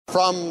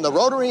From the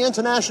Rotary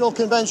International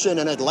Convention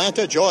in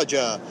Atlanta,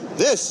 Georgia,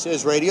 this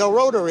is Radio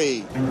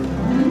Rotary.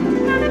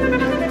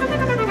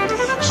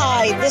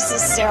 Hi, this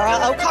is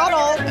Sarah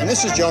O'Connell. And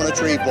this is Jonah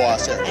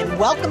Triebwasser. And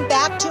welcome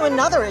back to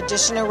another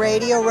edition of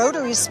Radio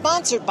Rotary,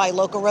 sponsored by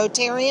local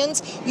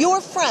Rotarians,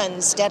 your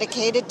friends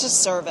dedicated to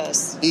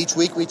service. Each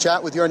week we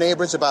chat with your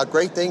neighbors about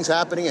great things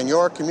happening in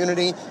your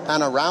community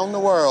and around the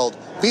world.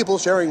 People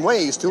sharing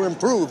ways to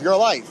improve your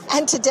life.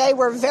 And today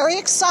we're very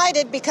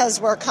excited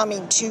because we're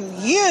coming to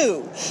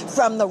you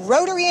from the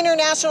Rotary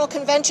International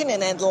Convention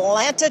in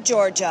Atlanta,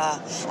 Georgia.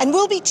 And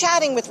we'll be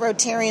chatting with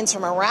Rotarians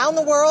from around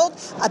the world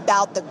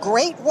about the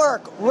great work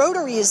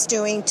Rotary is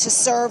doing to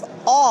serve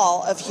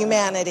all of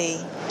humanity.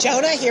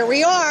 Jonah, here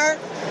we are.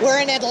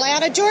 We're in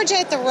Atlanta, Georgia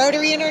at the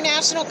Rotary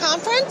International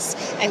Conference.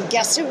 And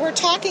guess who we're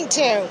talking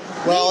to?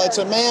 Well, it's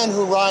a man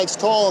who rides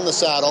tall in the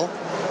saddle.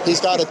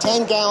 He's got a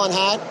 10-gallon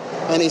hat.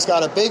 And he's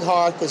got a big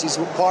heart because he's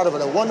part of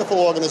a wonderful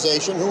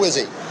organization. Who is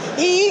he?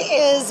 He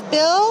is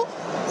Bill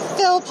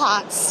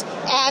Philpotts,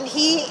 and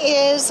he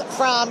is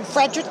from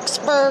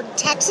Fredericksburg,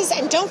 Texas.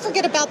 And don't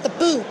forget about the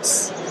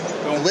boots.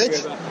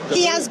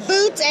 He has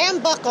boots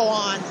and buckle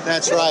on.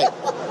 That's right.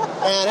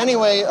 And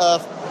anyway,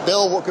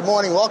 Bill, good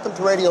morning. Welcome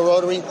to Radio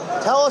Rotary.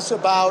 Tell us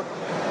about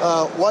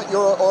what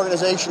your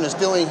organization is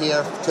doing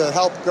here to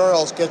help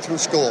girls get through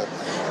school.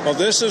 Well,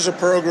 this is a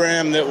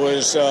program that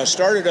was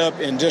started up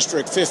in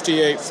District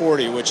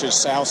 5840, which is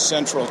south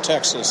central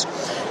Texas.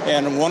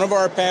 And one of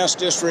our past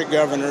district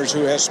governors,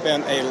 who has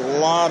spent a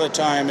lot of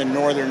time in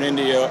northern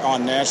India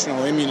on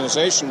National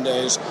Immunization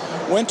Days,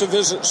 went to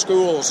visit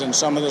schools in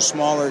some of the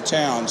smaller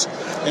towns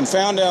and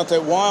found out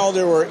that while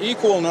there were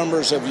equal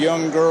numbers of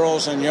young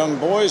girls and young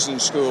boys in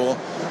school,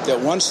 that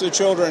once the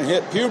children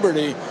hit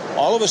puberty,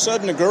 all of a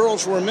sudden the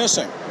girls were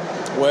missing.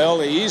 Well,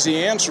 the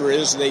easy answer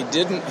is they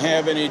didn't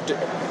have any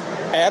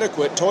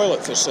adequate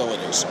toilet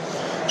facilities.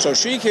 So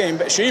she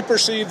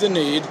perceived the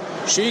need.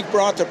 She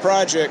brought the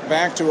project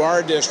back to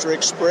our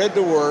district, spread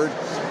the word.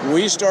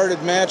 We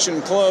started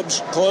matching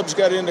clubs. Clubs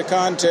got into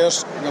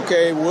contests.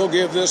 Okay, we'll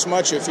give this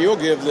much if you'll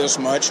give this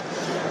much.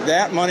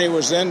 That money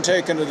was then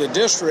taken to the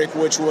district,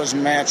 which was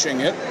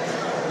matching it.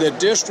 The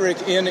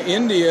district in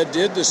India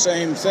did the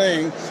same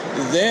thing.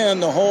 Then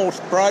the whole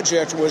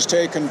project was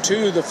taken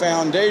to the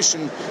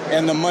foundation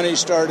and the money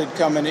started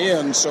coming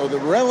in. So the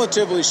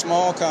relatively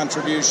small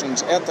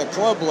contributions at the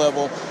club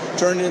level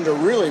turned into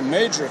really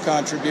major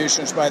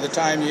contributions by the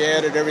time you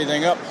added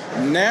everything up.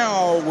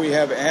 Now we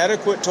have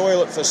adequate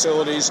toilet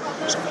facilities,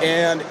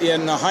 and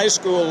in the high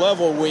school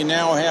level we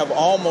now have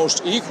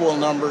almost equal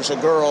numbers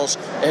of girls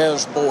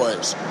as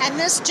boys. And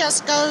this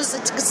just goes,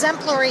 it's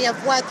exemplary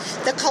of what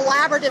the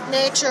collaborative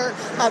nature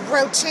of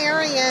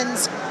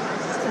Rotarians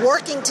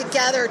working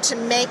together to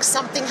make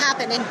something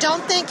happen. And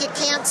don't think it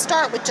can't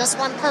start with just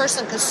one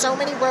person, because so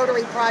many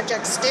Rotary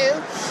projects do.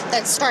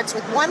 That starts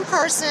with one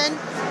person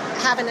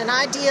having an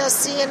idea,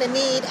 seeing a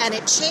need, and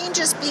it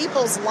changes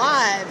people's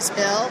lives,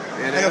 Bill.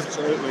 It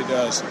absolutely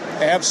does.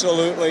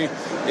 Absolutely.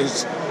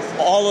 It's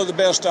all of the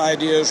best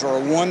ideas, or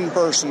one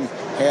person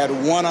had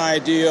one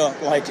idea,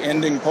 like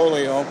ending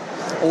polio,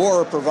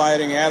 or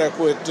providing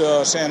adequate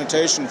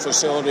sanitation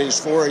facilities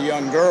for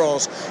young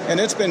girls. And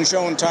it's been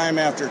shown time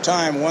after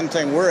time. One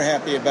thing we're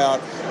happy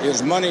about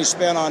is money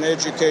spent on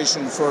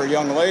education for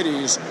young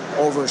ladies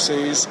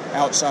overseas,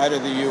 outside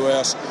of the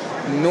U.S.,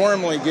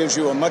 normally gives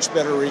you a much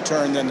better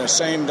return than the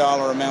same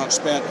dollar amount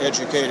spent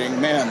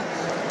educating men.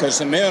 Because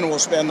the men will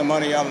spend the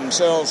money on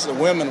themselves, the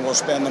women will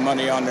spend the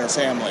money on their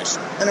families.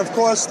 And of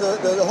course,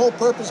 the whole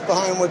purpose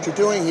behind what you're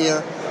doing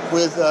here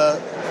with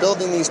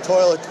building these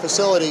toilet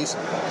facilities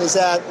is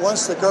that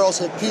once the girls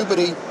hit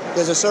puberty,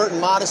 there's a certain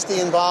modesty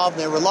involved.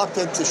 They're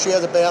reluctant to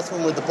share the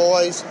bathroom with the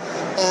boys.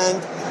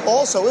 And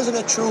also, isn't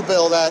it true,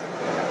 Bill, that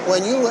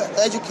when you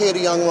educate a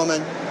young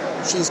woman,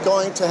 she's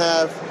going to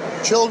have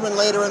children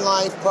later in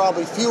life,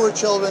 probably fewer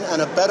children,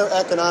 and a better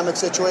economic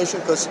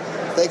situation because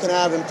they can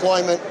have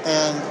employment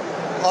and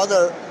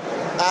other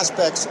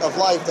aspects of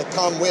life that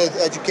come with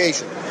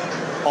education?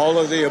 All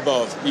of the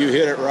above. You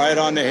hit it right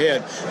on the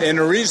head. And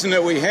the reason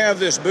that we have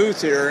this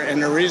booth here,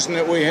 and the reason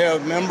that we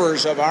have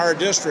members of our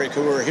district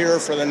who are here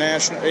for the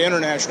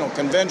International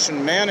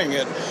Convention manning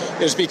it,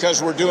 is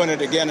because we're doing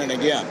it again and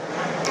again.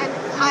 And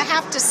I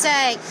have to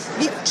say,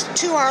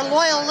 to our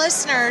loyal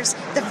listeners,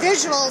 the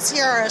visuals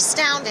here are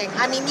astounding.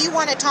 I mean, you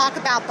want to talk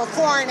about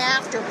before and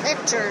after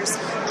pictures.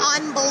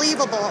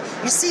 Unbelievable.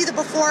 You see the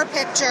before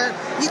picture,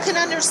 you can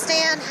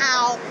understand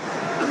how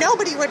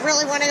nobody would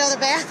really want to go to the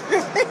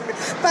bathroom,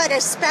 but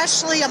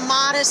especially a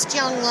modest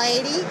young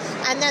lady.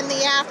 And then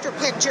the after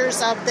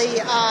pictures of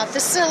the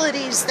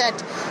facilities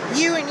that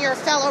you and your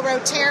fellow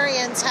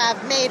Rotarians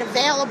have made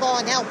available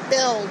and helped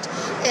build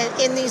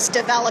in these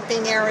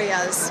developing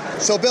areas.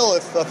 So, Bill,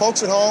 if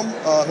folks at home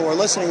who are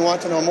listening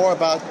want to know more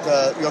about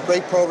your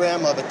great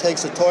program of It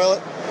Takes a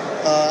Toilet,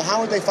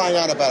 how would they find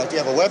out about it? Do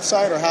you have a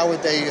website, or how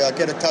would they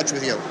get in touch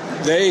with you?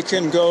 They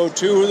can go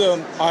to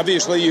them.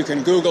 Obviously, you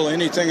can Google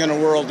anything in the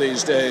world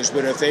these days,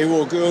 but if they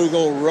will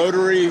Google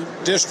Rotary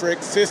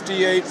District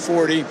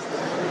 5840,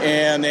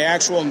 And the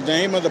actual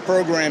name of the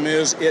program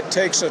is It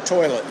Takes a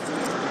Toilet.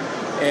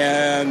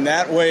 And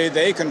that way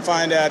they can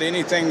find out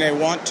anything they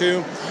want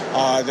to.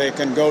 They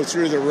can go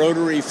through the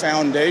Rotary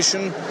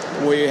Foundation.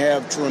 We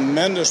have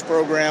tremendous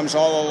programs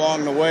all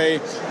along the way,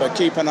 but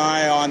keep an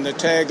eye on the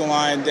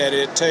tagline that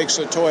it takes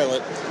a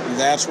toilet.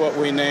 That's what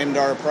we named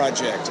our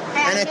project.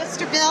 And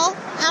Mr. Bill,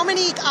 how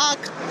many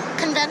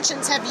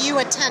conventions have you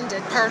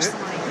attended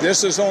personally?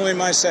 This is only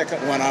my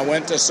second one. I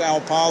went to Sao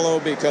Paulo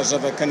because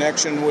of a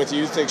connection with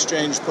Youth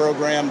Exchange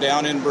Program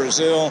down in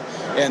Brazil,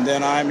 and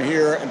then I'm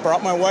here and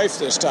brought my wife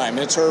this time.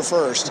 It's her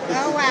first.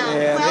 Oh, wow.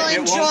 And well, it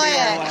enjoy won't be it.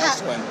 our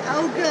last one.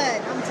 Oh,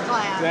 good. I'm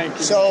glad. Thank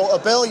you. So,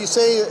 Bill, you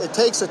say it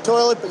takes a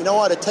toilet, but you know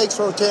what? It takes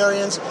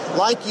Rotarians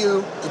like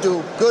you to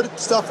do good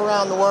stuff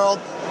around the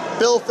world.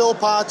 Bill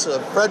Philpotts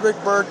of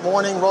Fredericksburg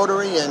Morning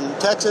Rotary in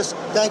Texas,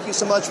 thank you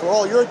so much for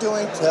all you're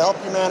doing to help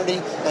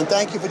humanity, and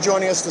thank you for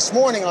joining us this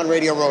morning on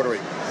Radio Rotary.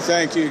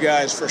 Thank you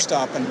guys for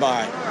stopping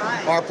by.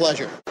 Our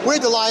pleasure. We're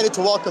delighted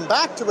to welcome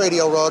back to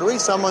Radio Rotary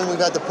someone we've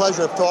had the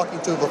pleasure of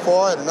talking to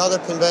before at another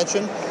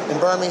convention in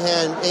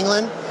Birmingham,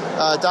 England,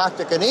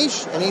 Dr.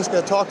 Ganesh, and he's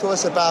going to talk to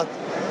us about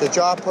the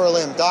Jaipur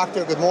Limb.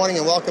 Doctor, good morning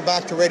and welcome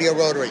back to Radio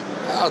Rotary.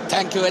 Oh,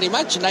 thank you very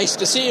much. Nice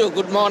to see you.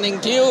 Good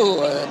morning to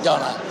you,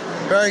 Donna.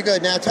 Very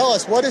good. Now tell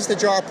us, what is the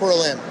Jaipur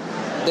Limb?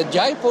 The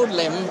Jaipur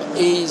Limb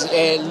is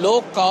a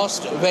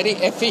low-cost, very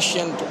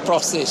efficient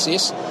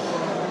prosthesis,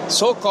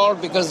 so-called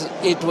because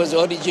it was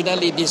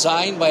originally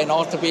designed by an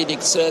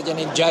orthopedic surgeon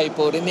in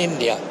Jaipur in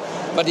India.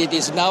 But it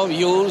is now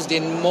used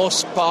in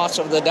most parts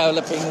of the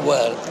developing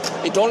world.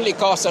 It only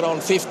costs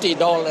around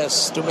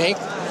 $50 to make.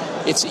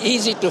 It's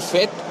easy to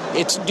fit.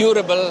 It's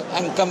durable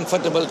and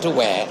comfortable to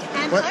wear.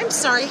 And I'm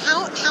sorry,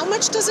 how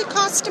much does it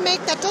cost to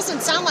make? That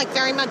doesn't sound like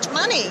very much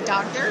money,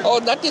 Doctor. Oh,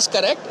 that is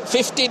correct.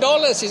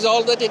 $50 is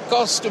all that it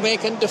costs to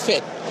make and to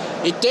fit.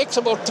 It takes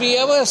about 3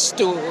 hours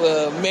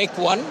to make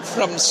one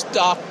from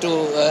start to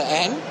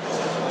end,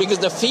 because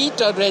the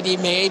feet are ready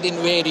made in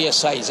various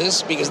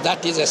sizes, because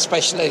that is a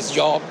specialized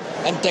job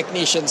and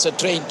technicians are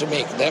trained to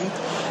make them.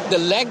 The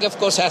leg, of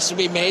course, has to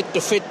be made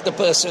to fit the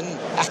person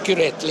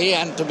accurately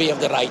and to be of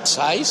the right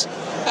size.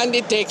 And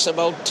it takes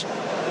about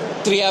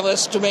 3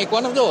 hours to make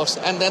one of those.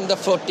 And then the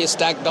foot is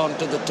tacked on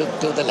to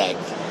the leg.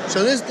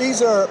 So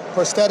these are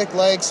prosthetic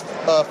legs,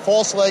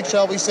 false legs,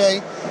 shall we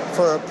say,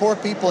 for poor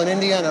people in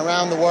India and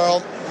around the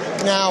world.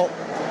 Now,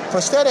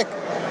 prosthetic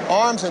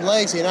arms and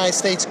legs in the United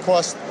States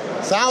cost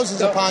thousands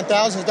upon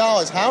thousands of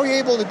dollars. How are you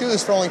able to do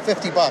this for only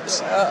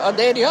 $50?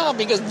 There you are,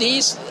 because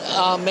these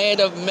are made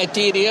of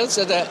materials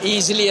that are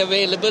easily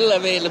available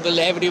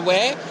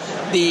everywhere.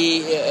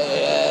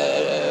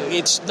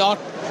 It's not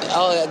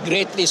a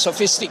greatly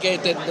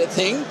sophisticated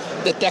thing.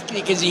 The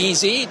technique is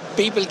easy.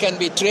 People can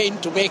be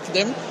trained to make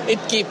them. It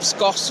keeps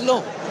costs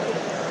low.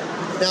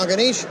 Now,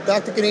 Ganesh,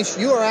 Dr. Ganesh,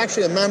 you are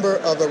actually a member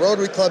of a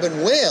Rotary Club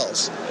in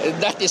Wales.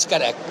 That is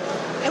correct.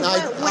 And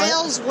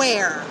Wales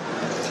where?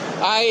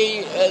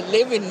 I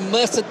live in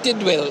Merthyr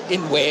Tydfil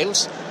in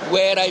Wales,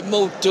 where I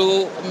moved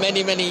to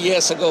many, many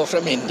years ago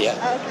from India.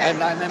 Okay.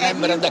 And I'm a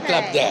member of the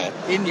club there,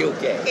 in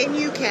UK. In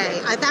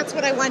UK. That's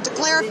what I want to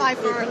clarify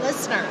for our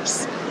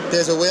listeners.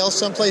 There's a Wales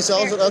someplace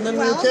else other than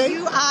the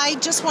UK? I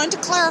just wanted to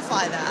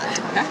clarify that.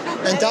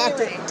 And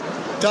Doctor,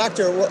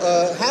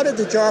 how did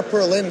the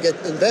Jaipur Limb get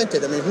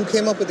invented? I mean, who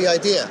came up with the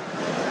idea?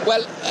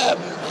 Well,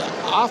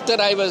 after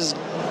I was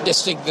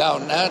district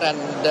governor and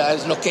I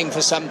was looking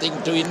for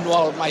something to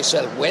involve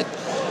myself with,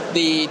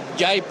 the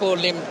Jaipur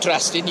Limb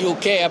Trust in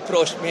UK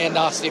approached me and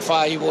asked if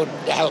I would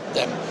help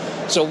them.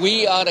 So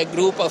we are a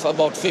group of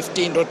about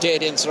 15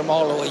 Rotarians from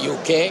all over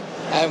UK,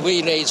 and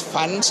we raise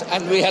funds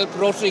and we help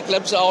Rotary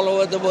clubs all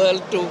over the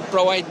world to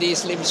provide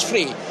these limbs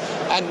free.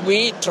 And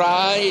we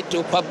try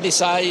to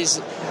publicize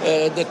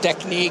the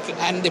technique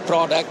and the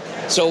product.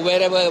 So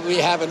wherever we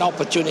have an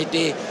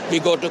opportunity, we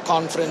go to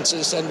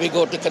conferences and we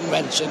go to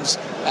conventions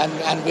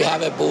and we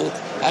have a booth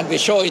and we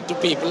show it to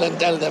people and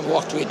tell them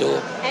what we do.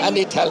 And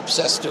it helps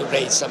us to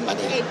raise some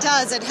money. It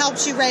does. It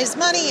helps you raise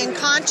money and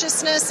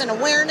consciousness and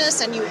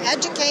awareness, and you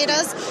educate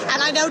us.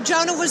 And I know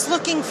Jonah was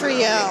looking for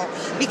you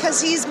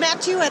because he's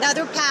met you at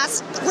other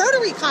past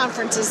Rotary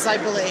conferences, I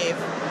believe.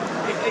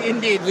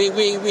 Indeed,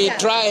 we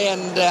try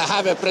and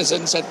have a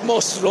presence at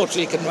most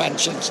Rotary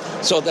conventions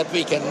so that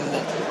we can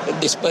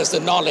disperse the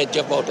knowledge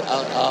about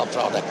our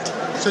product.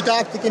 So,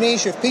 Dr.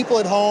 Ganesh, if people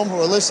at home who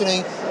are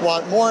listening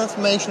want more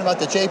information about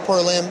the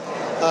Jaipur Limb,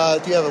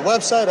 do you have a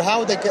website, or how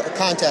would they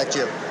contact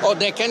you? Oh,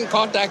 they can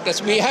contact us.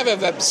 We have a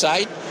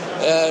website,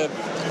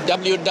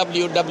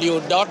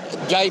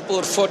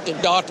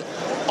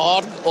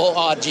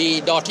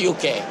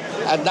 www.jaipurfoot.org.uk.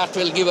 And that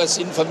will give us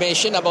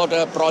information about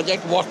our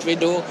project, what we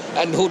do,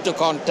 and who to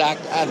contact,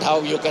 and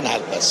how you can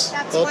help us.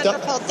 That's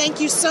wonderful. Thank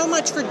you so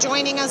much for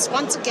joining us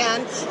once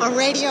again on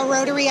Radio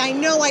Rotary. I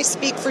know I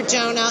speak for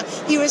Jonah.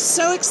 He was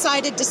so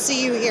excited to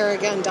see you here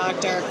again,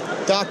 Doctor.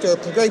 Doctor,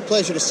 a great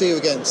pleasure to see you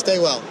again. Stay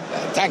well.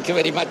 Thank you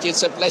very much.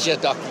 It's a pleasure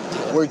talking to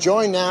you. We're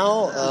joined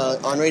now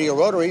on Radio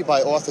Rotary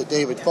by author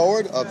David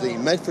Forward of the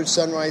Medford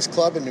Sunrise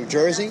Club in New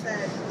Jersey.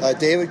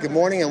 David, good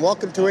morning and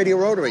welcome to Radio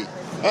Rotary.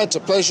 It's a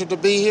pleasure to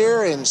be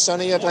here in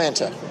sunny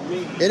Atlanta.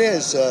 It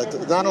is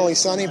not only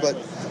sunny, but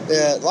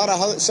a lot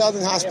of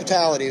southern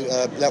hospitality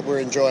that we're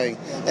enjoying.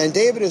 And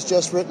David has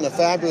just written a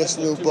fabulous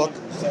new book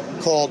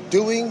called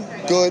Doing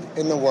Good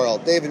in the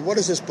World. David, what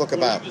is this book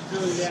about?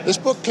 This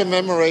book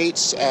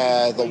commemorates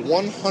the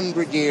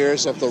 100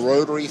 years of the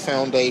Rotary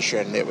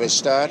Foundation. It was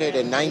started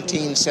in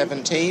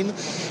 1917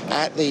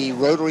 at the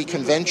Rotary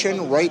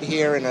Convention right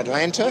here in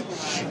Atlanta,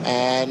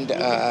 and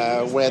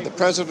where the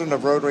president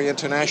of Rotary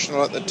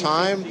International at the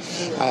time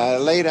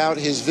laid out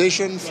his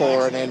vision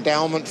for an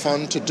endowment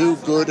fund to do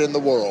good in the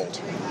world.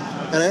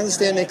 And I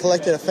understand they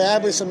collected a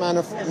fabulous amount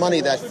of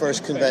money that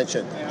first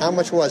convention. How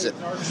much was it?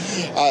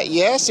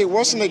 Yes, it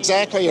wasn't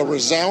exactly a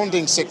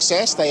resounding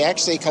success. They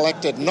actually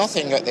collected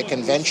nothing at the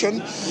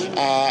convention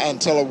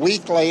until a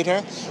week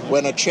later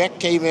when a check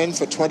came in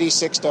for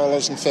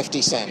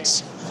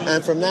 $26.50.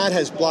 And from that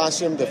has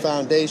blossomed a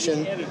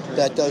foundation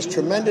that does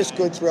tremendous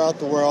good throughout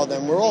the world.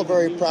 And we're all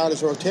very proud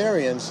as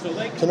Rotarians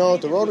to know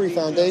that the Rotary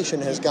Foundation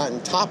has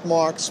gotten top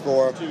marks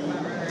for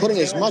putting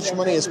as much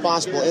money as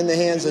possible in the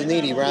hands of the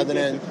needy rather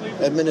than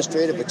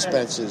administrative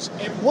expenses.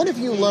 What have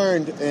you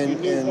learned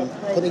in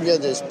putting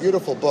together this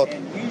beautiful book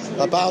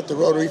about the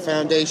Rotary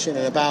Foundation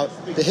and about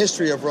the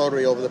history of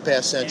Rotary over the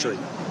past century?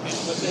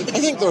 I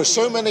think there are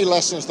so many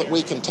lessons that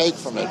we can take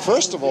from it.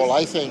 First of all,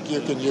 I think you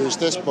can use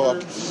this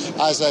book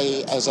as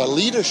a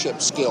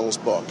leadership skills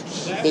book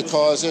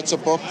because it's a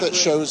book that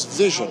shows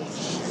vision.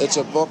 It's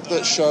a book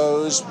that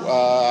shows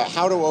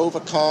how to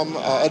overcome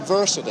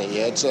adversity.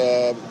 It's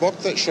a book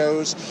that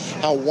shows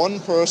how one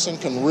person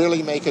can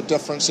really make a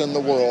difference in the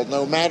world,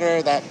 no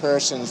matter that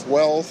person's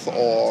wealth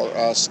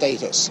or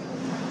status.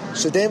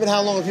 So, David,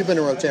 how long have you been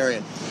a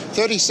Rotarian?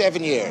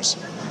 37 years.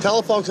 Tell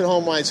the folks at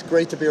home why it's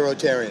great to be a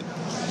Rotarian.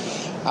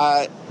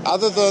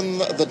 Other than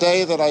the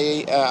day that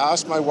I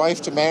asked my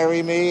wife to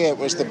marry me, it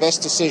was the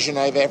best decision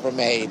I've ever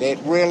made. It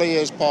really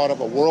is part of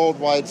a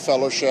worldwide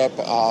fellowship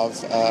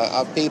of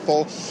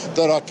people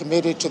that are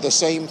committed to the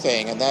same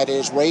thing, and that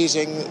is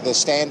raising the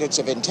standards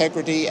of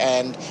integrity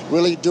and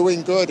really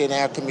doing good in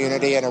our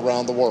community and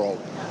around the world.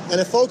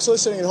 And if folks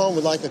listening at home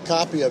would like a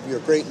copy of your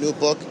great new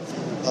book,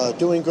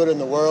 Doing Good in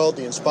the World,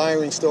 the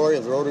inspiring story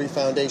of the Rotary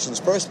Foundation's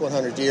first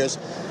 100 years,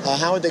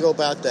 how would they go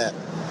about that?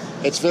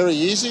 It's very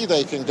easy.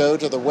 They can go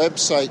to the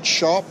website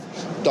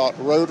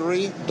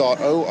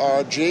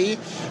shop.rotary.org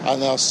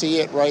and they'll see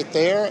it right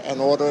there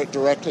and order it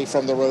directly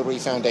from the Rotary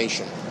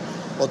Foundation.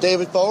 Well,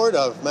 David Forward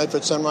of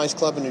Medford Sunrise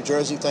Club in New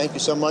Jersey, thank you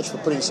so much for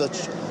putting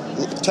such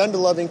tender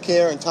loving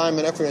care and time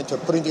and effort into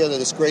putting together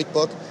this great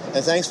book.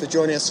 And thanks for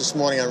joining us this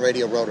morning on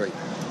Radio Rotary.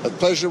 The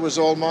pleasure was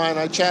all mine.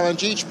 I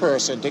challenge each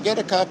person to get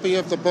a copy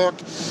of the book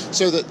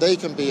so that they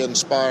can be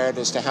inspired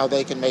as to how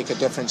they can make a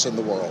difference in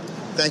the world.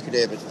 Thank you,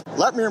 David.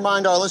 Let me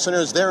remind our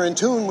listeners they're in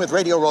tune with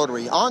Radio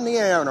Rotary, on the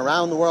air and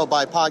around the world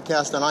by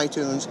podcast on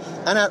iTunes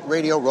and at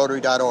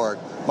radiorotary.org.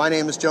 My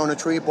name is Jonah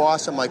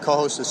Treeboss, and my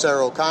co-host is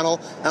Sarah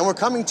O'Connell, and we're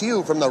coming to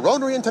you from the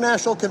Rotary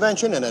International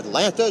Convention in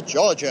Atlanta,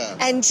 Georgia.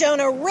 And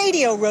Jonah,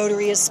 Radio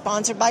Rotary is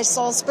sponsored by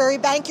Salisbury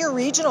Bank, your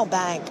regional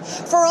bank.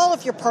 For all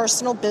of your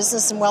personal,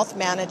 business, and wealth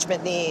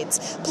management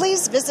needs,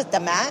 please visit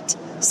them at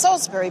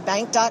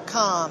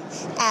SalisburyBank.com.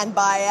 And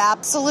by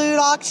Absolute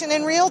Auction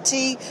and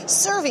Realty,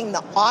 serving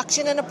the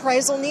auction and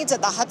appraisal needs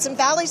of the Hudson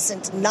Valley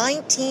since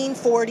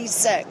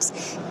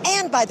 1946.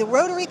 And by the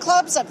Rotary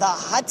Clubs of the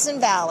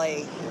Hudson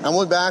Valley. And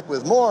we're back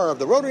with more of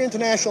the Rotary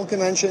International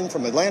Convention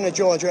from Atlanta,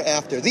 Georgia,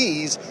 after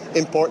these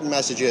important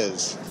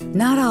messages.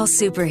 Not all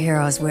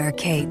superheroes wear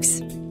capes.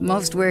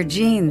 Most wear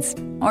jeans,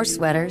 or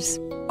sweaters,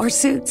 or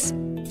suits,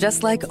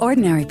 just like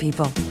ordinary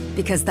people,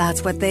 because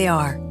that's what they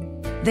are.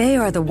 They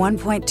are the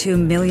 1.2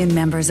 million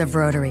members of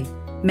Rotary,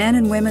 men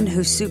and women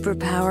whose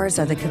superpowers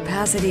are the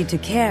capacity to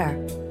care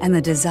and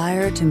the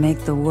desire to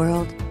make the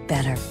world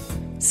better.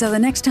 So the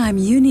next time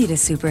you need a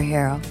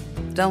superhero,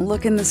 don't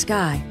look in the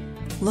sky,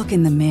 look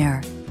in the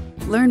mirror.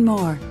 Learn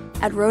more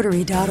at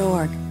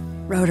Rotary.org.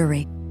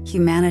 Rotary,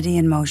 humanity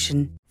in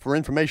motion. For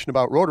information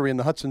about Rotary in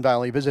the Hudson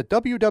Valley, visit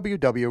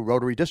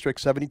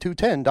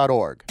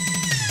www.rotarydistrict7210.org.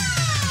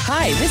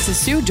 Hi, this is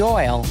Sue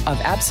Doyle of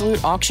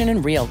Absolute Auction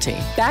and Realty.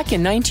 Back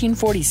in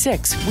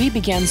 1946, we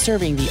began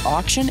serving the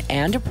auction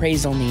and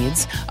appraisal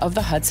needs of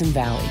the Hudson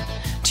Valley.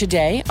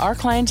 Today, our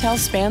clientele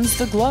spans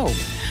the globe,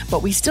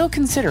 but we still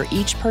consider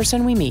each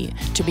person we meet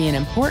to be an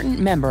important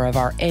member of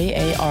our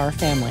AAR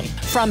family.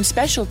 From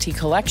specialty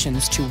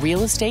collections to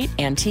real estate,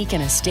 antique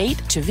and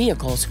estate to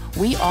vehicles,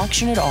 we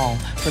auction it all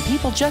for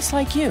people just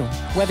like you.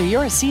 Whether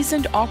you're a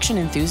seasoned auction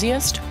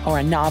enthusiast or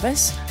a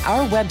novice,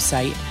 our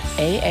website,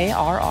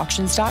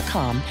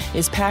 AARauctions.com,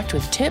 is packed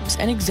with tips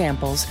and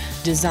examples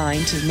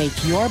designed to make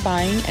your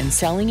buying and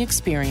selling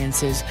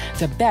experiences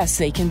the best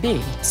they can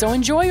be. So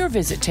enjoy your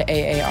visit to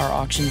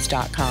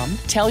AARauctions.com,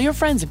 tell your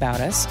friends about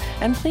us,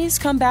 and please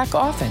come back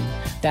often.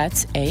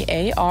 That's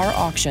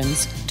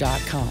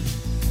AARauctions.com.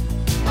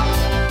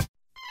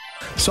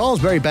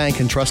 Salisbury Bank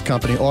and Trust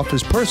Company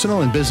offers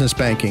personal and business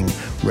banking,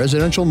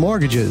 residential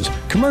mortgages,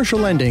 commercial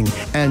lending,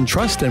 and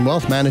trust and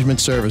wealth management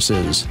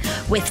services.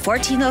 With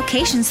 14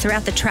 locations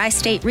throughout the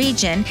tri-state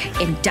region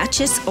in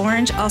Dutchess,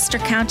 Orange, Ulster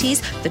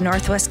counties, the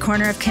northwest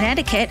corner of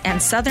Connecticut,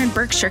 and southern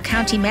Berkshire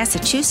County,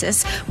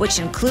 Massachusetts, which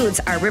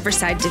includes our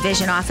Riverside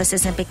Division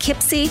offices in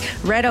Poughkeepsie,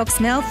 Red Oaks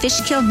Mill,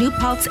 Fishkill, New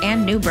Paltz,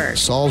 and Newburgh.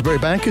 Salisbury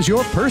Bank is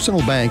your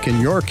personal bank in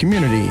your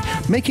community,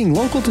 making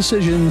local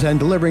decisions and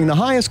delivering the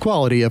highest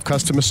quality of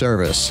customer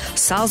service.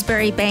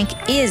 Salisbury Bank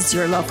is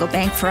your local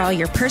bank for all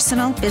your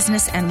personal,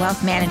 business, and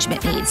wealth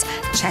management needs.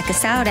 Check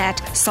us out at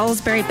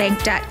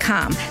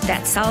salisburybank.com.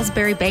 That's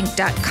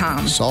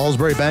salisburybank.com.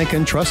 Salisbury Bank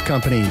and Trust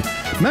Company.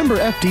 Member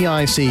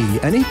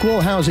FDIC, an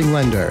equal housing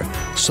lender.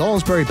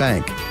 Salisbury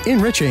Bank,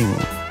 enriching.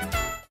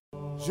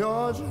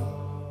 Georgia,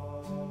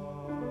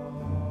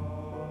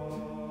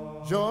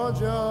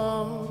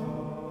 Georgia,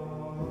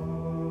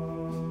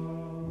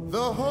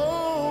 the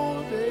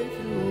whole day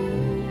through.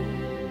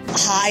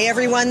 Hi,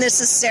 everyone.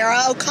 This is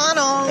Sarah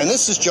O'Connell. And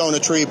this is Jonah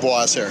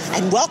Treebwasser.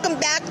 And welcome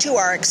back to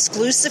our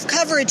exclusive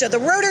coverage of the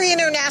Rotary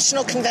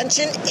International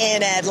Convention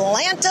in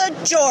Atlanta,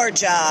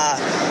 Georgia.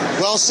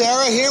 Well,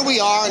 Sarah, here we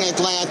are in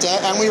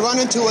Atlanta, and we run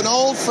into an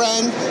old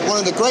friend, one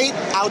of the great,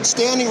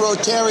 outstanding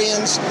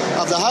Rotarians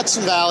of the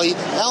Hudson Valley,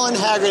 Ellen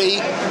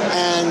Haggerty.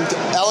 And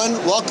Ellen,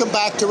 welcome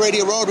back to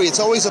Radio Rotary. It's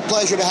always a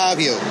pleasure to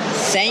have you.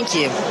 Thank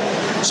you.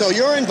 So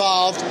you're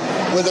involved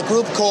with a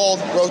group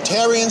called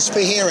Rotarians for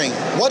Hearing.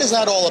 What is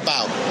that all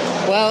about?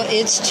 Well,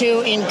 it's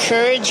to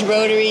encourage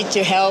Rotary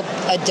to help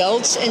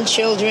adults and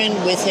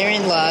children with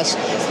hearing loss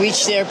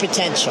reach their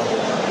potential.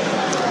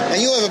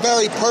 And you have a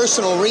very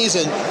personal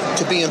reason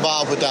to be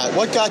involved with that.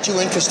 What got you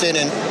interested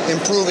in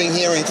improving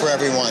hearing for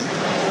everyone?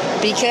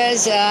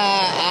 Because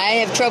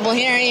I have trouble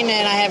hearing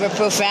and I have a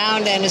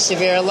profound and a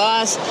severe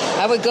loss.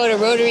 I would go to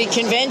Rotary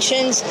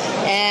conventions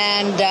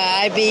and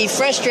I'd be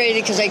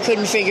frustrated because I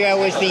couldn't figure out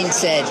what's being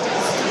said.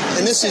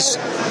 And this is...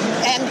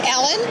 And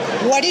Ellen,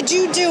 what did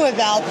you do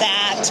about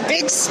that?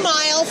 Big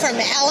smile from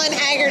Ellen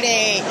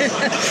Haggerty.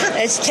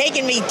 It's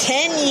taken me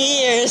 10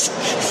 years.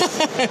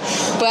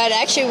 But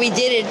actually we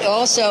did it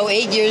also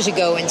 8 years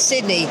ago in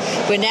Sydney.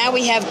 But now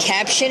we have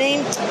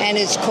captioning and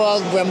it's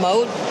called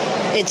remote.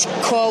 It's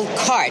called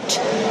CART,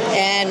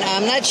 and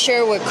I'm not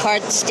sure what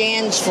CART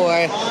stands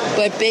for,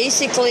 but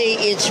basically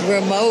it's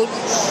remote.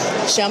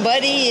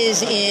 Somebody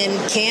is in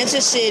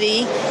Kansas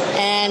City,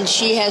 and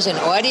she has an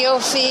audio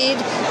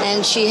feed,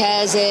 and she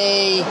has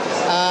a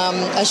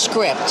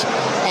script.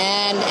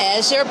 And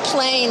as they're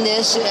playing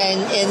this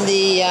in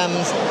the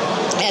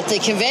at the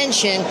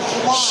convention,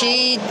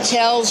 she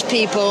tells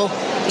people.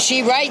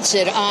 She writes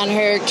it on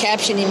her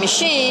captioning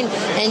machine,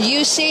 and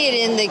you see it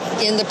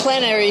in the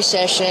plenary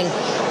session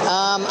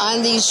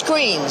on these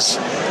screens.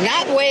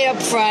 Not way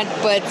up front,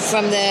 but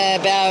from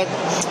about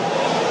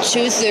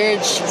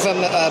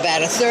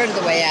a third of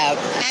the way out.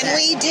 And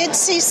we did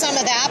see some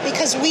of that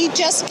because we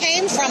just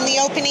came from the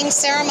opening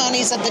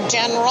ceremonies of the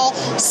general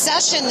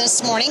session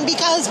this morning,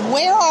 because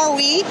where are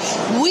we?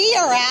 We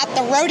are at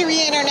the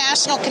Rotary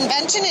International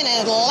Convention in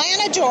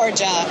Atlanta,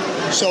 Georgia.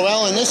 So,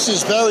 Ellen, this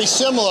is very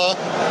similar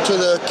to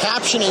the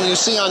captioning you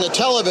see on the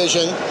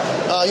television.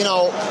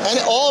 And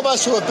all of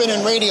us who have been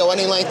in radio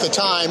any length of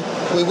time,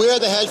 we wear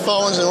the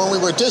headphones, and when we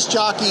were disc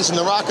jockeys in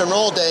the rock and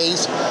roll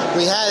days,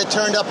 we had it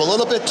turned up a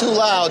little bit too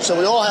loud, so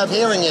we all have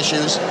hearing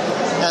issues.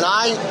 And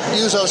I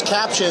use those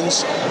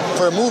captions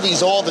for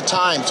movies all the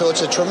time, so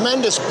it's a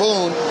tremendous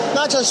boon,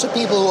 not just to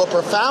people who are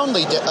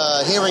profoundly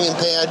hearing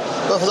impaired,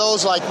 but for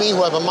those like me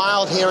who have a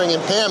mild hearing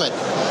impairment.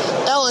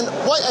 Ellen,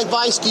 what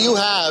advice do you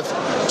have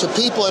to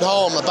people at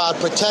home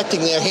about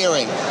protecting their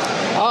hearing?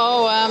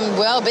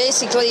 Well,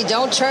 basically,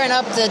 don't turn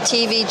up the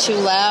TV too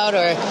loud,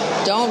 or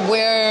don't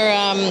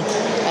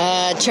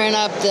turn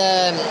up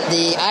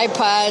the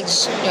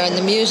iPods and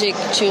the music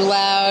too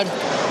loud.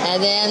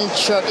 And then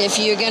if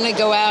you're going to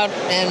go out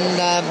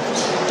and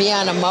be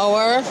on a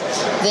mower,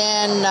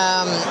 then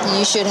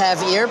you should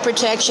have ear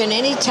protection.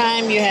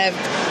 Anytime you have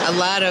a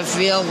lot of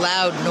real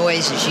loud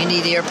noises, you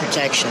need ear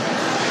protection.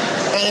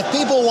 And if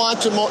people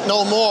want to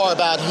know more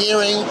about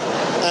hearing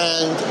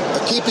and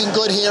keeping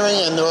good hearing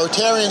and the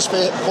Rotarians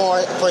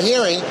for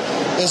Hearing,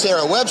 is there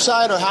a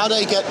website, or how do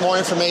they get more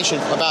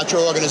information about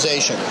your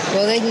organization?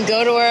 Well, they can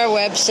go to our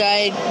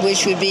website,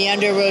 which would be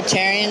under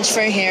Rotarians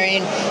for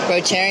Hearing,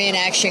 Rotarian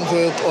Action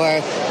Group,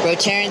 or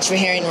Rotarians for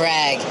Hearing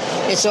RAG.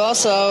 It's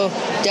also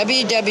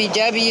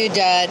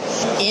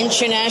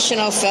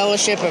www.International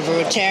Fellowship of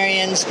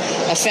Rotarians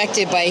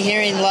Affected by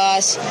Hearing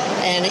Loss,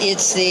 and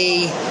it's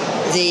the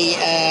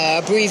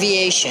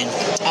abbreviation,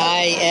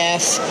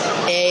 IFAHL.org.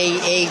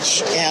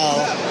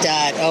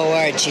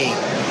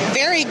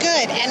 Very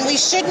good. And we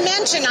should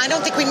mention, I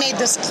don't think we made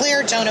this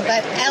clear, Jonah,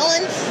 but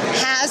Ellen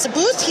has a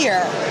booth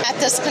here at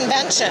this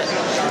convention.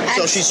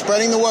 So she's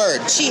spreading the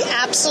word. She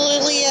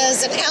absolutely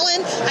is. And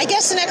Ellen, I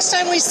guess the next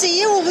time we see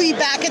you, we'll be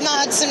back in the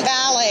Hudson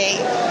Valley.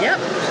 Yep.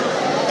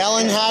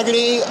 Ellen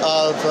Haggerty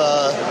of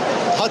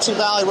Hudson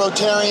Valley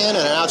Rotarian and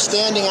an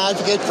outstanding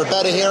advocate for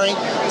better hearing.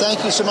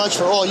 Thank you so much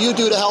for all you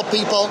do to help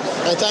people,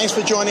 and thanks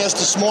for joining us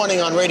this morning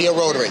on Radio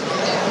Rotary.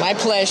 My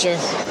pleasure.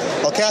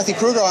 Well, Kathy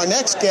Kruger, our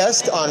next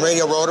guest on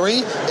Radio Rotary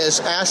is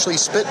Ashley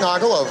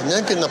Spitnagel of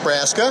Lincoln,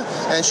 Nebraska,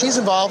 and she's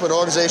involved with an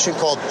organization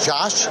called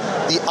Josh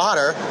the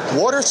Otter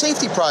Water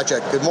Safety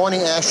Project. Good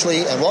morning,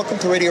 Ashley, and welcome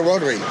to Radio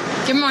Rotary.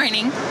 Good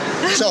morning.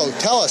 So,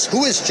 tell us,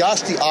 who is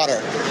Josh the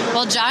Otter?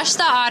 Well, Josh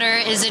the Otter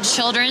is a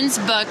children's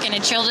book and a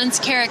children's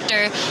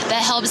character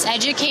that helps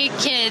educate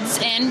kids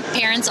and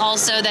parents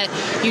also that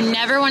you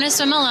never want to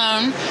swim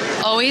alone,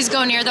 always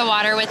go near the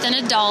water with an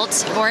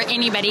adult or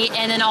anybody,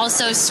 and then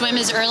also swim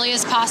as early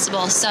as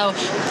possible. So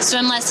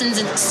swim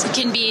lessons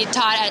can be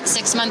taught at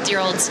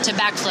 6-month-olds to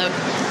back float.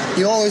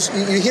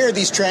 You hear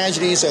these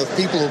tragedies of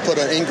people who put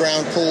an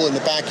in-ground pool in the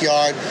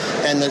backyard,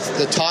 and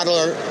the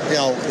toddler,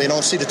 they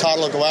don't see the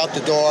toddler go out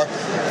the door,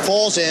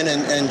 falls in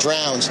and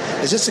drowns.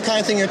 Is this the kind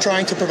of thing you're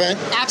trying to prevent?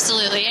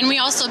 Absolutely, and we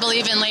also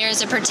believe in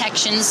layers of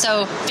protection,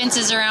 so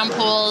fences around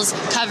pools,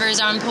 covers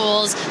on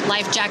pools,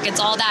 life jackets,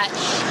 all that.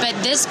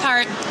 But this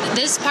part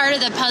of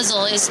the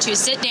puzzle is to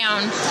sit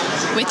down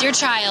with your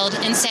child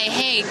and say,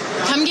 hey,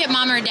 come get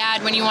mom or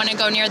dad when you want to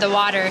go near the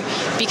water,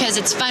 because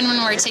it's fun when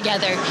we're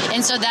together.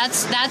 And so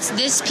that's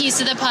this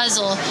piece of the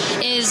puzzle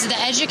is the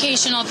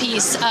educational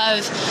piece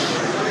of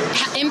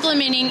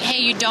implementing,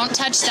 hey, you don't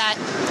touch that,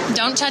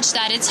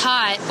 it's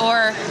hot,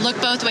 or look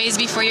both ways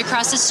before you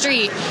cross the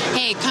street.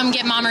 Hey, come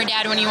get mom or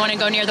dad when you want to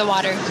go near the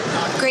water.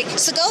 Great.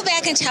 So go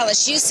back and tell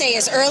us, you say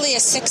as early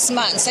as 6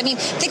 months. I mean,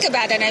 think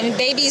about it. I mean,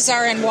 babies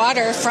are in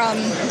water from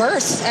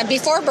birth,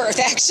 before birth,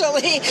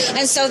 actually.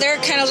 And so they're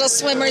kind of little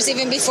swimmers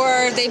even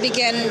before they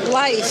begin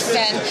life.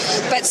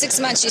 But 6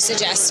 months, you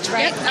suggest,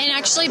 right? Yep. And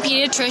actually,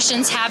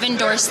 pediatricians have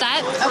endorsed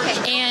that.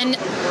 Okay. And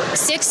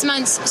 6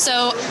 months,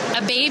 so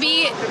a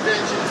baby,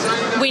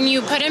 when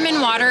you put them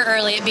in water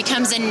early, it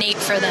becomes innate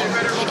for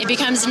them. It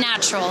becomes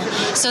natural.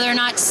 So they're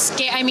not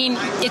scared. I mean,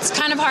 it's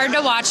kind of hard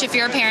to watch if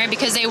you're a parent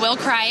because they will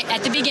cry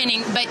at the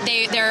beginning, but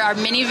there are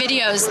many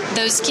videos.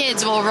 Those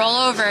kids will roll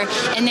over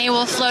and they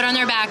will float on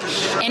their back.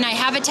 And I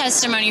have a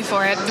testimony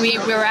for it. We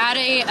were at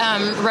a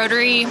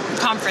Rotary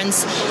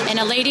conference, and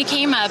a lady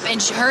came up,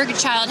 and her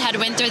child had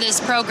went through this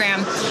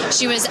program.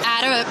 She was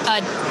at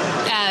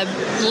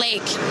a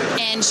lake,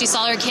 and she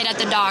saw her kid at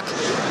the dock.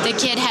 The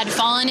kid had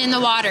fallen in the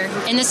water,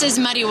 and this is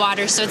muddy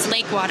water, so it's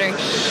lake water.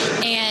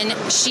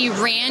 And she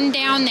ran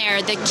down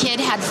there. The kid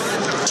had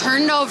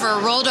turned over,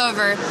 rolled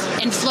over,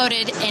 and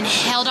floated and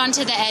held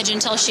onto the edge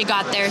until she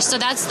got there. So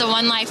that's the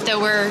one life that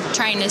we're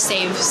trying to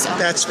save. So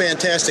that's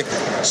fantastic.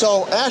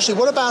 So, Ashley,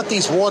 what about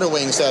these water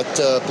wings that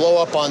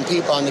blow up on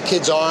the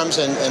kids' arms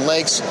and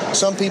legs?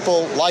 Some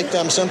people like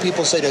them. Some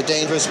people say they're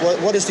dangerous.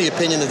 What is the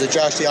opinion of the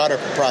Josh the Otter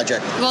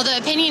Project? Well, the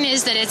opinion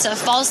is that it's a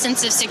false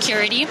sense of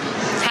security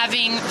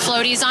having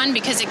floaties on,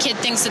 because a kid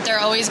thinks that they're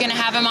always going to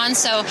have them on,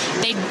 so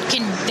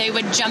they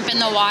would jump in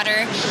the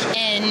water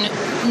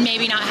and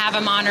maybe not have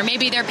them on, or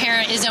maybe their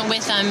parent isn't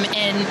with them.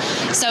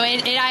 And so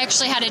I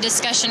actually had a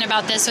discussion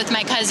about this with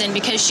my cousin,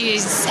 because she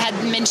had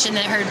mentioned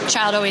that her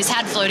child always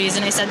had floaties,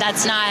 and I said that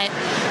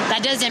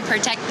doesn't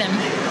protect them.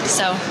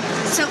 So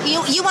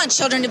you want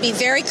children to be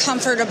very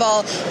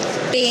comfortable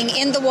being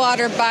in the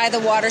water, by the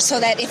water, so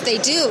that if they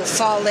do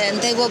fall in,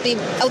 they will be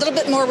a little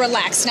bit more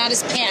relaxed, not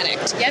as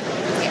panicked. Yep.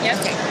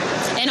 Okay.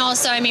 And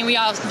also, I mean, we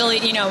all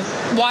believe,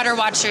 water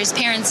watchers,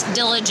 parents'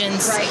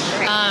 diligence. Right.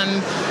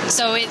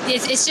 So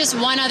it's just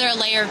one other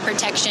layer of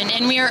protection.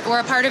 And we're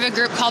a part of a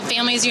group called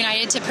Families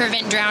United to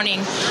Prevent Drowning.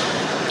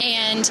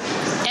 And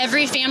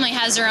every family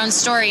has their own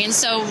story. And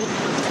so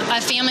a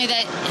family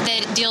that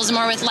deals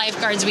more with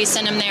lifeguards, we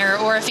send them there,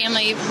 or a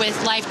family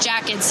with life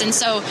jackets. And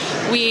so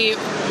we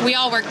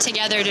all work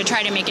together to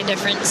try to make a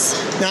difference.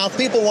 Now, if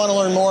people want to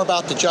learn more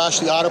about the Josh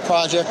the Otter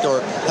Project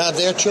or have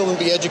their children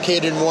be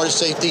educated in water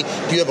safety,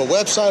 do you have a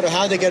website, or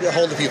how do they get a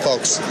hold of you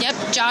folks? Yep,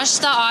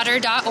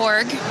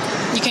 joshtheotter.org.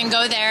 You can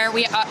go there.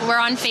 We're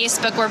on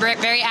Facebook. We're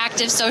very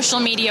active social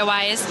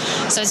media-wise.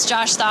 So it's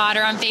Josh the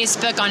Otter on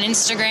Facebook, on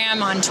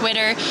Instagram, on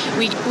Twitter.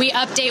 We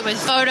update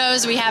with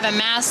photos. We have a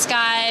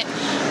mascot.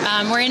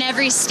 We're in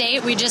every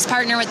state. We just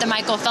partnered with the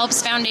Michael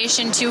Phelps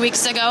Foundation 2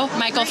 weeks ago.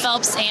 Michael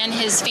Phelps and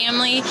his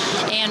family.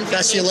 And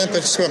that's the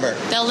Olympic swimmer.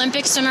 The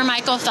Olympic swimmer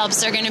Michael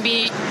Phelps. They're going to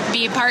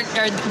we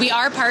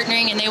are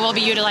partnering, and they will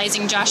be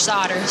utilizing Josh the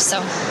Otter. So.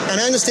 And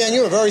I understand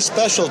you have a very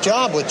special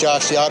job with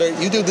Josh the Otter.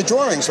 You do the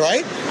drawings,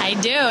 right? I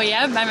do,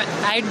 yep.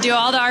 I do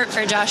all the art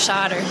for Josh the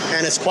Otter.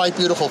 And it's quite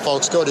beautiful,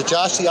 folks. Go to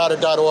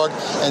joshtheotter.org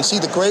and see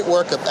the great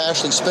work of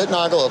Ashley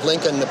Spitnagel of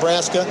Lincoln,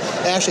 Nebraska.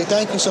 Ashley,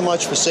 thank you so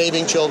much for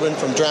saving children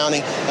from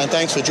drowning, and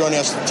thanks for joining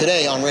us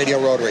today on Radio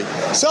Rotary.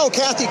 So,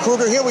 Kathy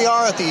Kruger, here we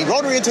are at the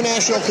Rotary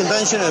International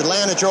Convention in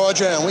Atlanta,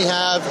 Georgia, and we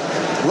have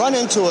run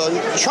into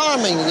a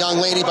charming young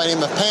lady by the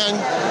name of Pam Pam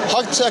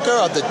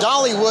Hunsaker of the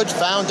Dollywood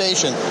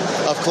Foundation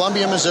of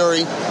Columbia,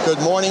 Missouri.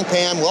 Good morning,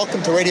 Pam.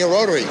 Welcome to Radio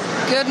Rotary.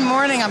 Good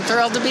morning. I'm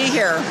thrilled to be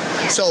here.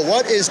 So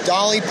what is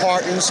Dolly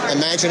Parton's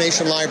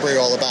Imagination Library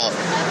all about?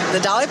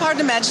 The Dolly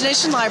Parton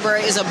Imagination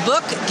Library is a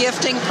book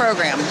gifting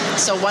program.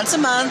 So once a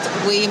month,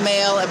 we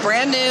mail a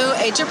brand new,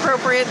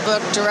 age-appropriate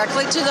book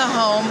directly to the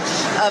home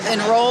of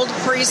enrolled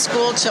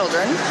preschool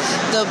children.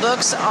 The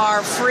books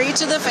are free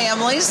to the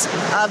families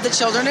of the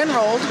children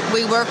enrolled.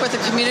 We work with a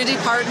community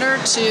partner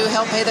to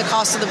help pay the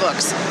cost of the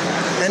books.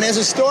 And there's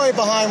a story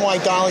behind why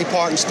Dolly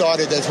Parton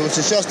started this, which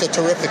is just a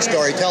terrific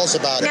story. Tell us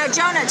about it. Now,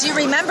 Jonah, do you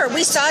remember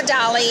we saw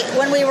Dolly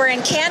when we were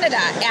in Canada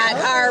at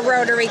our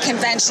Rotary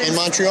convention? In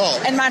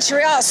Montreal. In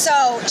Montreal.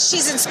 So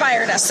she's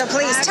inspired us. So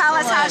please tell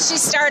us how she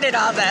started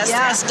all this.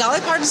 Yes, Dolly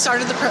Parton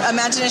started the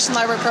Imagination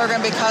Library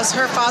program because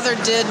her father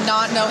did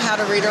not know how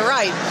to read or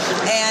write.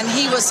 And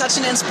he was such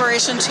an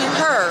inspiration to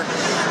her.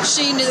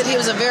 She knew that he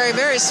was a very,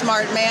 very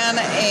smart man.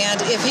 And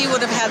if he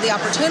would have had the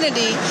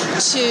opportunity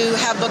to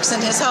have books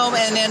in his home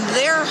and in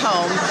their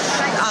home,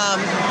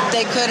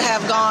 they could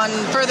have gone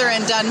further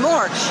and done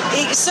more.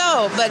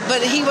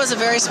 But he was a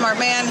very smart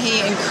man. He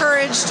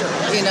encouraged,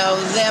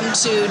 them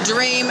to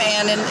dream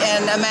and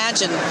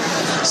imagine.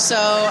 So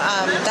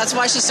that's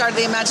why she started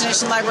the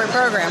Imagination Library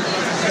program.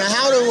 Now,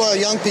 how do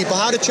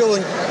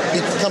children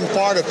become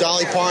part of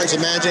Dolly Parton's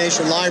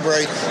Imagination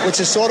Library, which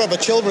is sort of a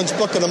children's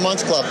book of the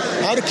month club?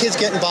 How do kids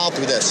get involved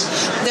with this?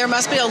 There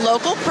must be a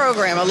local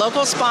program, a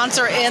local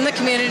sponsor in the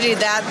community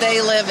that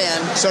they live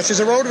in. Such as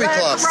a Rotary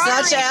Club.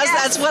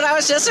 That's what I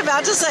was just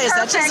about to say,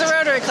 Perfect. such as a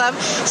Rotary Club.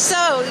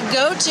 So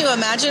go to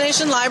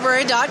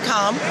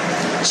imaginationlibrary.com,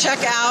 check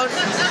out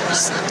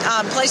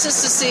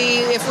places to see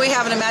if we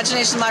have an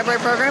Imagination Library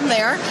program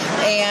there,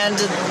 and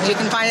you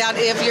can find out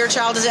if your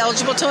child is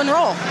eligible to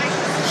enroll.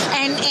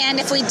 And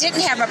if we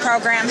didn't have a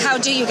program, how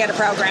do you get a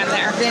program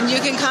there? Then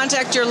you can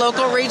contact your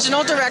local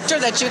regional director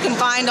that you can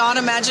find on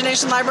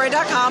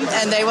imaginationlibrary.com,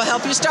 and they will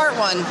help you start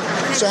one.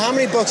 So how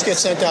many books get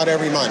sent out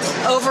every month?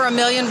 Over 1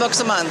 million books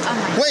a month.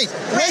 Wait,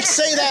 let's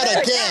say that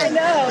again.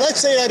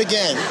 Let's say that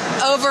again.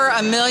 Over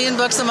 1 million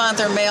books a month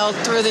are mailed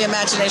through the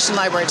Imagination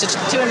Library to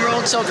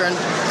enrolled children.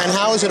 And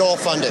how is it all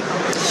funded?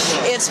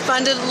 It's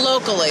funded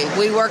locally.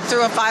 We work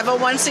through a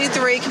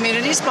 501c3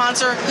 community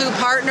sponsor who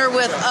partner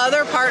with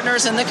other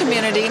partners in the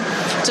community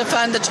to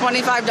fund the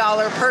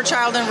 $25 per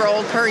child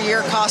enrolled per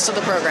year cost of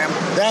the program.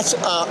 That's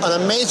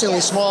an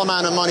amazingly small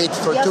amount of money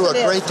to do a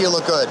great deal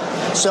of good.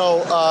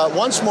 So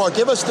once more,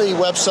 give us the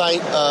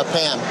website,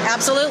 Pam.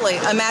 Absolutely.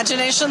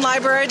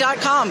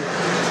 imaginationlibrary.com.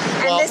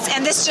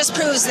 And this just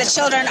proves that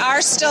children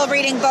are still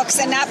reading books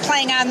and not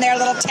playing on their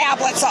little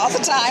tablets all the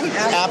time.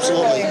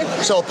 Absolutely.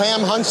 So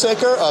Pam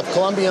Hunsaker of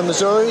Columbia,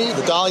 Missouri,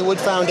 the Dollywood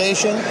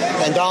Foundation,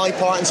 and Dolly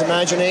Parton's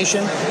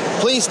Imagination.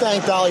 Please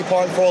thank Dolly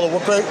Parton for all the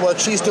great work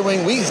she's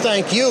doing. We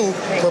thank you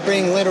for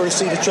bringing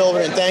literacy to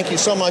children, and thank you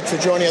so much for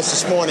joining us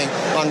this morning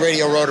on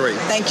Radio Rotary.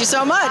 Thank you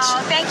so much.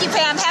 Oh, thank you,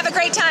 Pam. Have a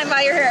great time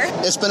while you're here.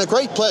 It's been a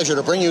great pleasure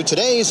to bring you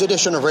today's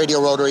edition of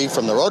Radio Rotary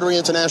from the Rotary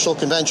International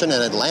Convention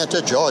in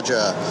Atlanta,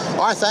 Georgia.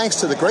 Our thanks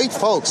to the great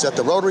folks at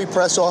the Rotary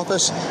Press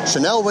Office,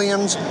 Chanel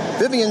Williams,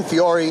 Vivian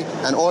Fiore,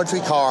 and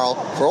Audrey Carl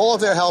for all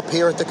of their help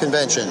here at the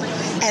convention.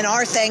 And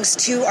our thanks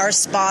to our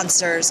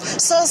sponsors,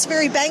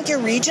 Salisbury Bank, your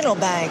regional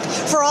bank,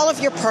 for all of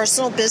your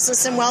personal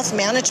business and wealth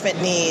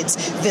management needs.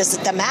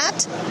 Visit them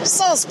at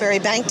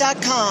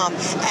salisburybank.com.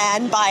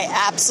 And by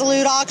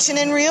Absolute Auction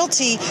and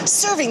Realty,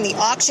 serving the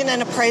auction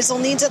and appraisal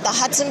needs of the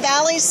Hudson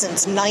Valley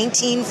since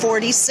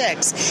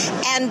 1946.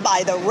 And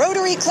by the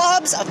Rotary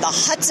Clubs of the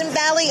Hudson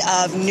Valley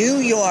of New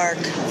York.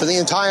 For the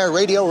entire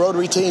Radio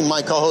Rotary team,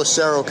 my co-host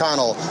Sarah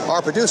O'Connell,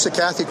 our producer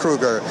Kathy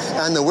Kruger,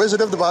 and the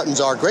Wizard of the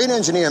Buttons, our great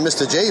engineer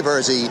Mr. Jay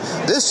Verzi,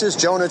 this is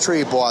Jonah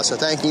Treebois. So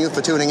thanking you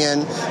for tuning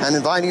in and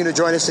inviting you to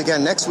join us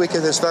again next week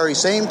at this very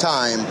same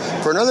time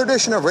for another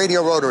edition of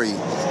Radio Rotary.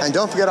 And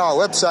don't forget our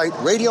website,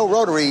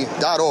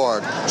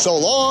 radiorotary.org. So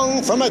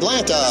long from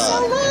Atlanta.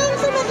 So long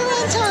from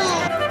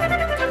Atlanta.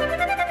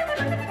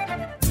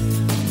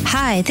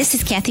 Hi, this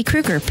is Kathy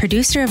Kruger,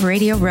 producer of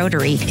Radio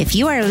Rotary. If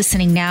you are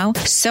listening now,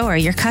 so are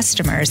your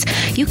customers.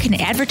 You can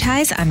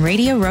advertise on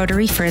Radio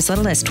Rotary for as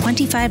little as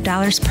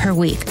 $25 per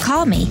week.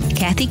 Call me,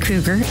 Kathy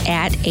Kruger,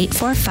 at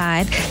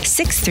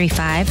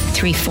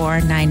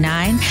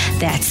 845-635-3499.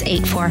 That's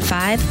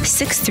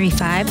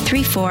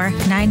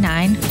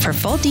 845-635-3499 for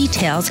full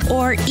details,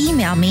 or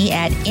email me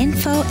at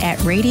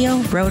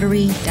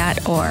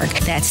info@radiorotary.org.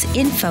 That's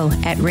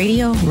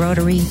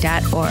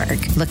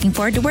info@radiorotary.org. Looking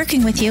forward to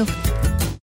working with you.